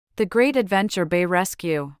The Great Adventure Bay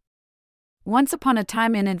Rescue. Once upon a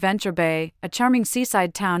time in Adventure Bay, a charming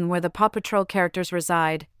seaside town where the Paw Patrol characters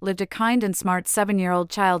reside, lived a kind and smart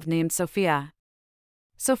 7-year-old child named Sophia.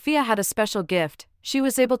 Sophia had a special gift. She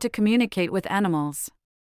was able to communicate with animals.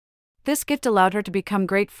 This gift allowed her to become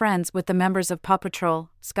great friends with the members of Paw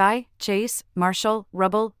Patrol: Skye, Chase, Marshall,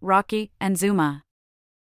 Rubble, Rocky, and Zuma.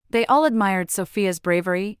 They all admired Sophia's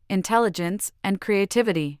bravery, intelligence, and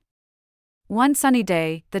creativity. One sunny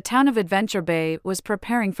day, the town of Adventure Bay was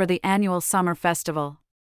preparing for the annual summer festival.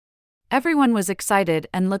 Everyone was excited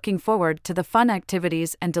and looking forward to the fun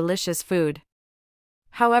activities and delicious food.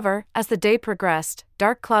 However, as the day progressed,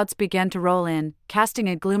 dark clouds began to roll in, casting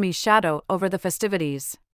a gloomy shadow over the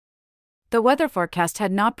festivities. The weather forecast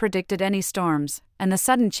had not predicted any storms, and the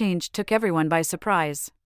sudden change took everyone by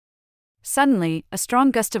surprise. Suddenly, a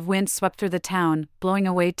strong gust of wind swept through the town, blowing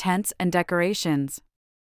away tents and decorations.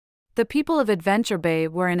 The people of Adventure Bay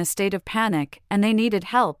were in a state of panic, and they needed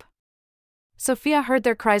help. Sophia heard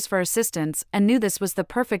their cries for assistance and knew this was the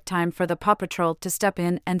perfect time for the Paw Patrol to step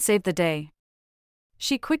in and save the day.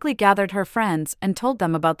 She quickly gathered her friends and told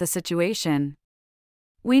them about the situation.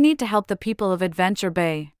 "We need to help the people of Adventure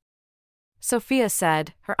Bay," Sophia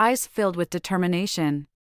said, her eyes filled with determination.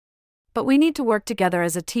 "But we need to work together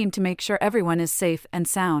as a team to make sure everyone is safe and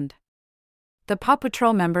sound." The Paw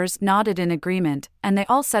Patrol members nodded in agreement, and they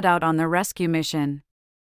all set out on their rescue mission.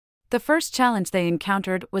 The first challenge they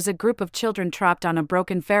encountered was a group of children trapped on a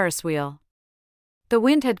broken Ferris wheel. The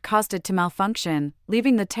wind had caused it to malfunction,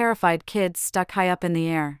 leaving the terrified kids stuck high up in the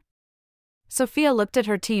air. Sophia looked at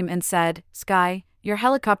her team and said, "Skye, your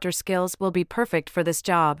helicopter skills will be perfect for this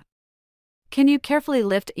job. Can you carefully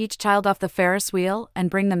lift each child off the Ferris wheel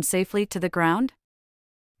and bring them safely to the ground?"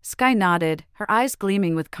 Skye nodded, her eyes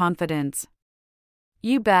gleaming with confidence.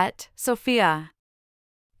 "You bet, Sophia.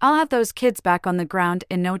 I'll have those kids back on the ground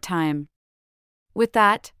in no time." With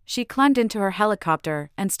that, she climbed into her helicopter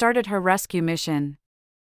and started her rescue mission.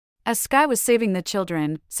 As Skye was saving the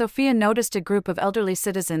children, Sophia noticed a group of elderly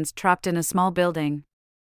citizens trapped in a small building.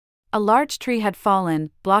 A large tree had fallen,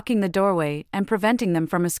 blocking the doorway and preventing them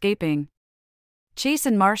from escaping. "Chase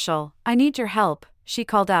and Marshall, I need your help," she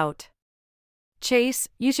called out. "Chase,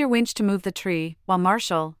 use your winch to move the tree, while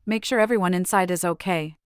Marshall, make sure everyone inside is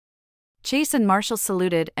okay." Chase and Marshall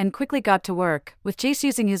saluted and quickly got to work, with Chase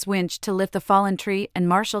using his winch to lift the fallen tree and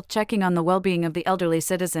Marshall checking on the well-being of the elderly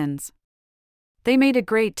citizens. They made a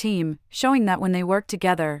great team, showing that when they worked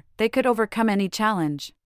together, they could overcome any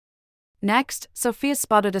challenge. Next, Sophia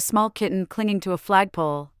spotted a small kitten clinging to a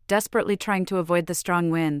flagpole, desperately trying to avoid the strong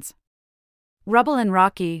winds. "Rubble and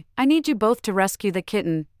Rocky, I need you both to rescue the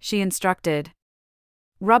kitten," she instructed.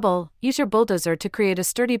 "Rubble, use your bulldozer to create a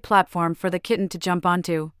sturdy platform for the kitten to jump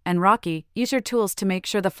onto, and Rocky, use your tools to make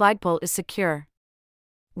sure the flagpole is secure."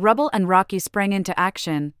 Rubble and Rocky sprang into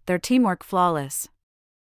action, their teamwork flawless.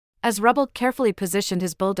 As Rubble carefully positioned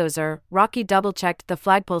his bulldozer, Rocky double-checked the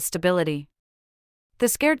flagpole's stability. The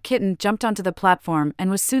scared kitten jumped onto the platform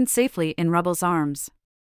and was soon safely in Rubble's arms.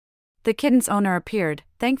 The kitten's owner appeared,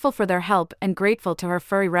 thankful for their help and grateful to her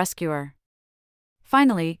furry rescuer.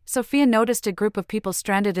 Finally, Sophia noticed a group of people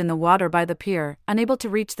stranded in the water by the pier, unable to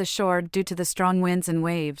reach the shore due to the strong winds and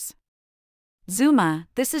waves. "Zuma,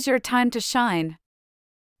 this is your time to shine,"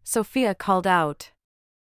 Sophia called out.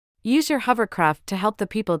 "Use your hovercraft to help the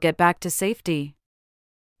people get back to safety."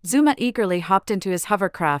 Zuma eagerly hopped into his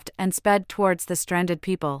hovercraft and sped towards the stranded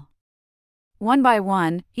people. One by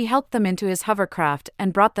one, he helped them into his hovercraft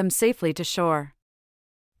and brought them safely to shore.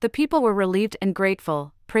 The people were relieved and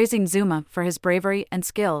grateful, praising Zuma for his bravery and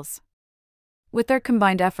skills. With their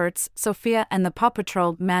combined efforts, Sophia and the Paw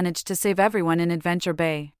Patrol managed to save everyone in Adventure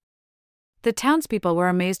Bay. The townspeople were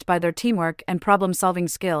amazed by their teamwork and problem-solving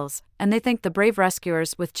skills, and they thanked the brave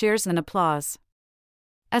rescuers with cheers and applause.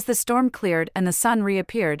 As the storm cleared and the sun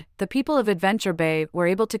reappeared, the people of Adventure Bay were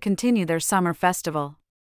able to continue their summer festival.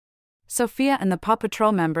 Sophia and the Paw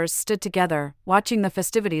Patrol members stood together, watching the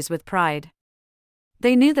festivities with pride.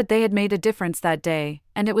 They knew that they had made a difference that day,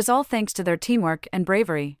 and it was all thanks to their teamwork and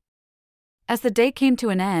bravery. As the day came to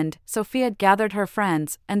an end, Sophia gathered her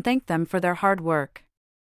friends and thanked them for their hard work.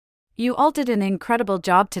 "You all did an incredible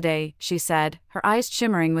job today," she said, her eyes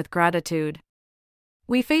shimmering with gratitude.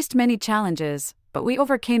 "We faced many challenges, but we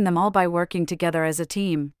overcame them all by working together as a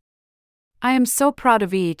team. I am so proud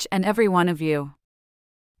of each and every one of you."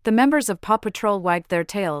 The members of Paw Patrol wagged their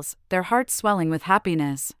tails, their hearts swelling with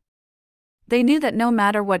happiness. They knew that no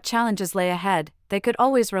matter what challenges lay ahead, they could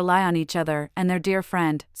always rely on each other and their dear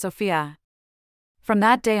friend, Sophia. From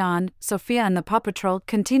that day on, Sophia and the Paw Patrol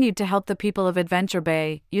continued to help the people of Adventure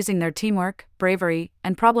Bay, using their teamwork, bravery,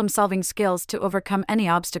 and problem-solving skills to overcome any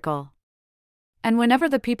obstacle. And whenever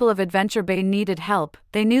the people of Adventure Bay needed help,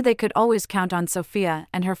 they knew they could always count on Sophia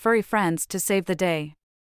and her furry friends to save the day.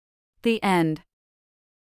 The end.